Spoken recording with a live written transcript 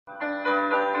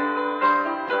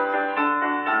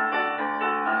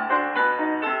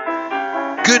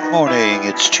Good morning.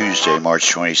 It's Tuesday, March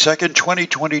 22nd,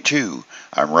 2022.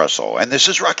 I'm Russell, and this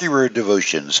is Rocky Road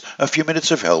Devotions, a few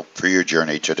minutes of help for your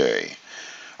journey today.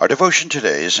 Our devotion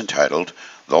today is entitled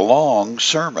The Long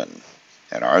Sermon,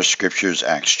 and our scripture is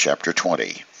Acts chapter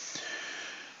 20.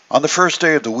 On the first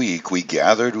day of the week, we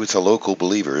gathered with the local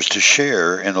believers to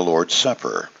share in the Lord's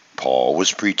Supper. Paul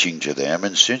was preaching to them,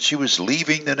 and since he was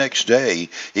leaving the next day,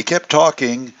 he kept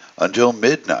talking until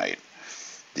midnight.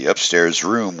 The upstairs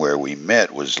room where we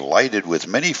met was lighted with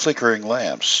many flickering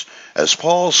lamps. As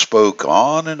Paul spoke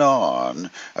on and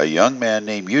on, a young man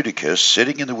named Eutychus,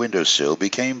 sitting in the windowsill,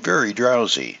 became very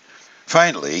drowsy.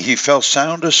 Finally, he fell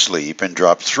sound asleep and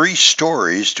dropped 3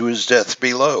 stories to his death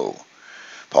below.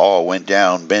 Paul went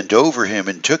down, bent over him,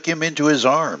 and took him into his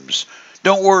arms.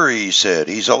 "Don't worry," he said,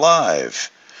 "he's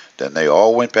alive." Then they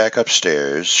all went back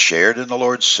upstairs, shared in the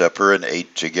Lord's Supper, and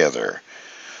ate together.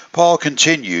 Paul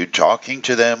continued talking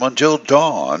to them until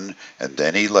dawn, and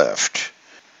then he left.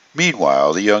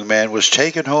 Meanwhile, the young man was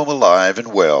taken home alive and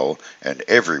well, and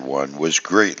everyone was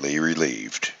greatly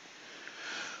relieved.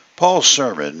 Paul's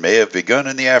sermon may have begun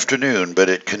in the afternoon, but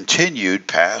it continued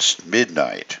past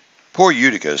midnight. Poor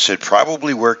Eutychus had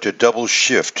probably worked a double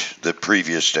shift the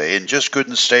previous day and just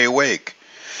couldn't stay awake.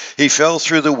 He fell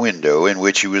through the window in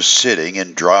which he was sitting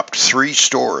and dropped 3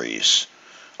 stories.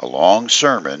 A long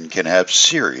sermon can have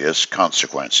serious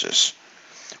consequences.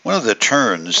 One of the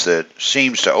turns that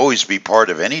seems to always be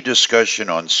part of any discussion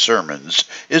on sermons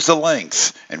is the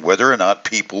length and whether or not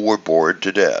people were bored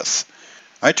to death.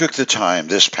 I took the time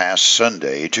this past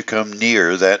Sunday to come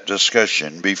near that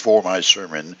discussion before my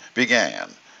sermon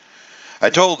began. I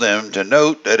told them to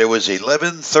note that it was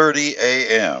 11:30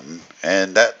 a.m.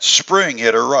 and that spring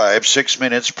had arrived 6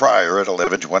 minutes prior at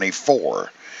 11:24.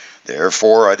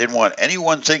 Therefore, I didn't want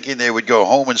anyone thinking they would go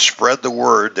home and spread the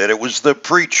word that it was the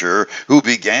preacher who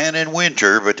began in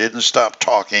winter but didn't stop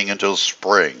talking until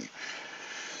spring.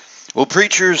 Well,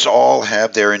 preachers all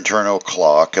have their internal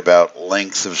clock about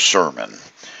length of sermon.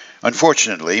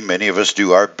 Unfortunately, many of us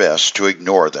do our best to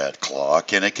ignore that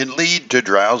clock, and it can lead to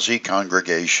drowsy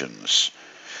congregations.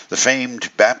 The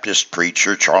famed Baptist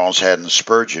preacher Charles Haddon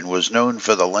Spurgeon was known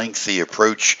for the lengthy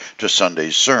approach to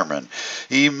Sunday's sermon.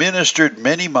 He ministered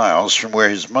many miles from where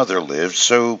his mother lived,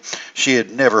 so she had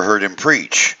never heard him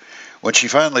preach. When she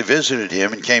finally visited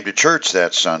him and came to church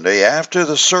that Sunday, after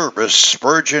the service,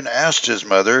 Spurgeon asked his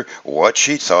mother what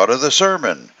she thought of the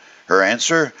sermon. Her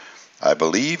answer, "I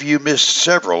believe you missed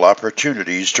several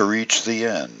opportunities to reach the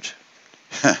end."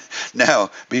 Now,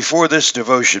 before this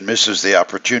devotion misses the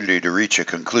opportunity to reach a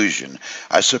conclusion,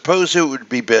 I suppose it would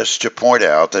be best to point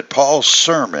out that Paul's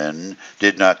sermon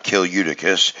did not kill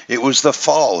Eutychus. It was the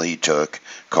fall he took,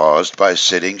 caused by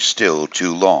sitting still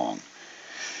too long.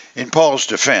 In Paul's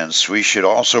defense, we should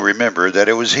also remember that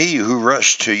it was he who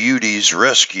rushed to Eutychus'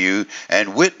 rescue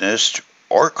and witnessed,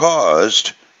 or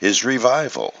caused, his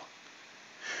revival.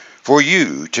 For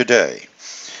you today,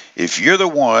 if you're the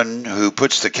one who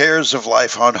puts the cares of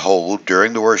life on hold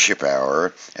during the worship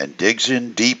hour and digs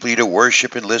in deeply to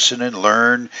worship and listen and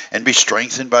learn and be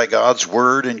strengthened by God's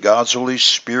Word and God's Holy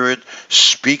Spirit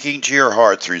speaking to your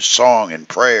heart through song and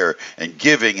prayer and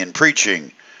giving and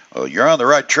preaching, well, you're on the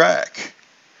right track.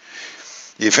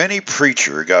 If any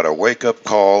preacher got a wake-up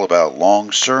call about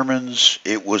long sermons,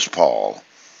 it was Paul.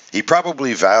 He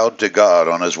probably vowed to God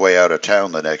on his way out of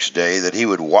town the next day that he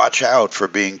would watch out for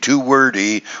being too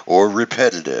wordy or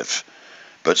repetitive.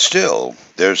 But still,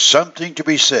 there's something to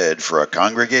be said for a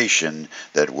congregation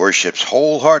that worships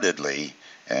wholeheartedly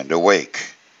and awake.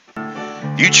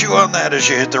 You chew on that as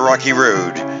you hit the rocky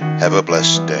road. Have a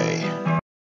blessed day.